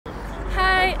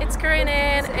it's Karin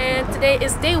Ann, and today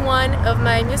is day one of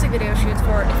my music video shoot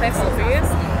for If I Fall For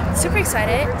You. Super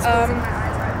excited.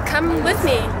 Come with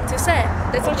me to set.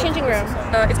 That's our changing room.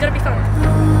 It's gonna be fun.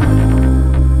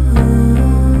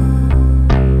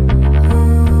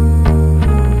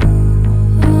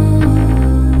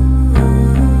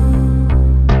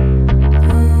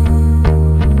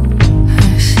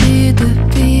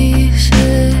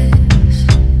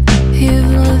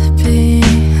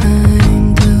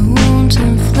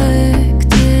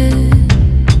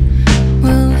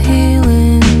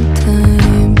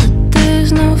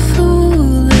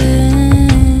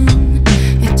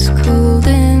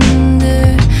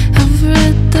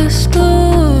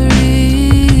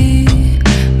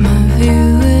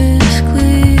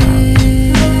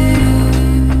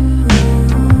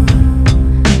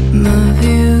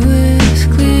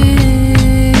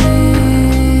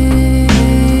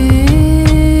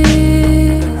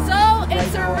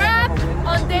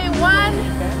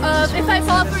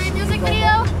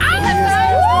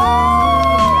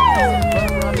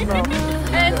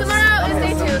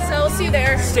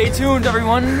 Stay tuned,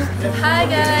 everyone! Hi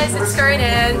guys, it's Karin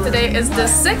Ann. Today is the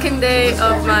second day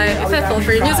of my If I Fall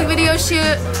For You music video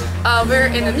shoot. We're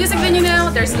in the music venue now.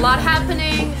 There's a lot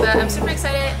happening, but I'm super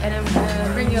excited and I'm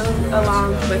gonna bring you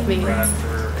along with me.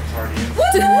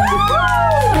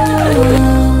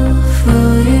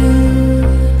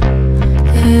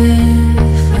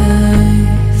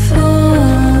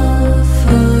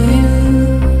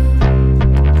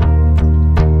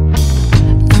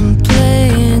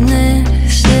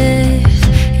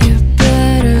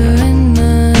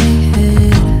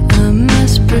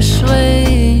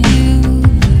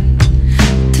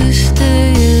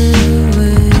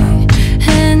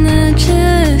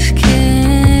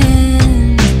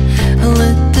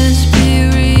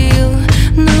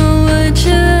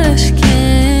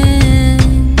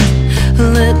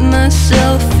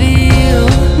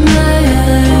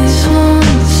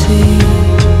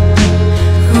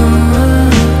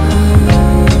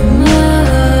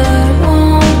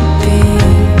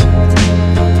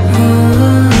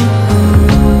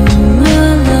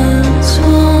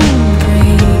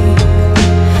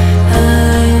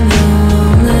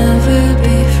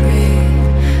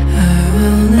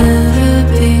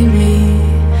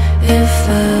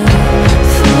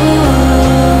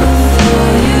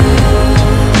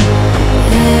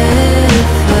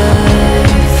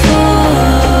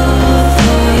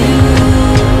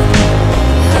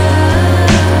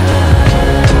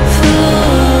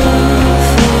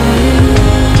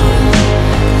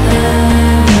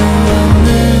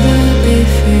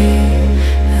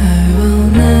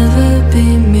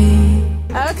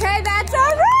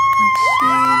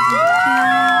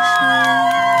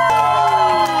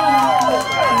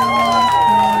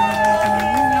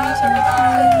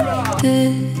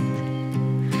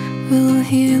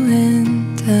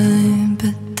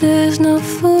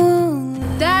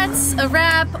 That's a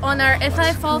wrap on our If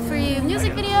I Fall For You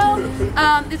music video.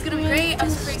 It's gonna be great. I'm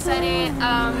super excited.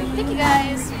 Thank you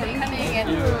guys for coming and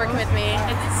working with me.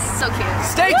 It's so cute.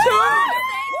 Stay tuned!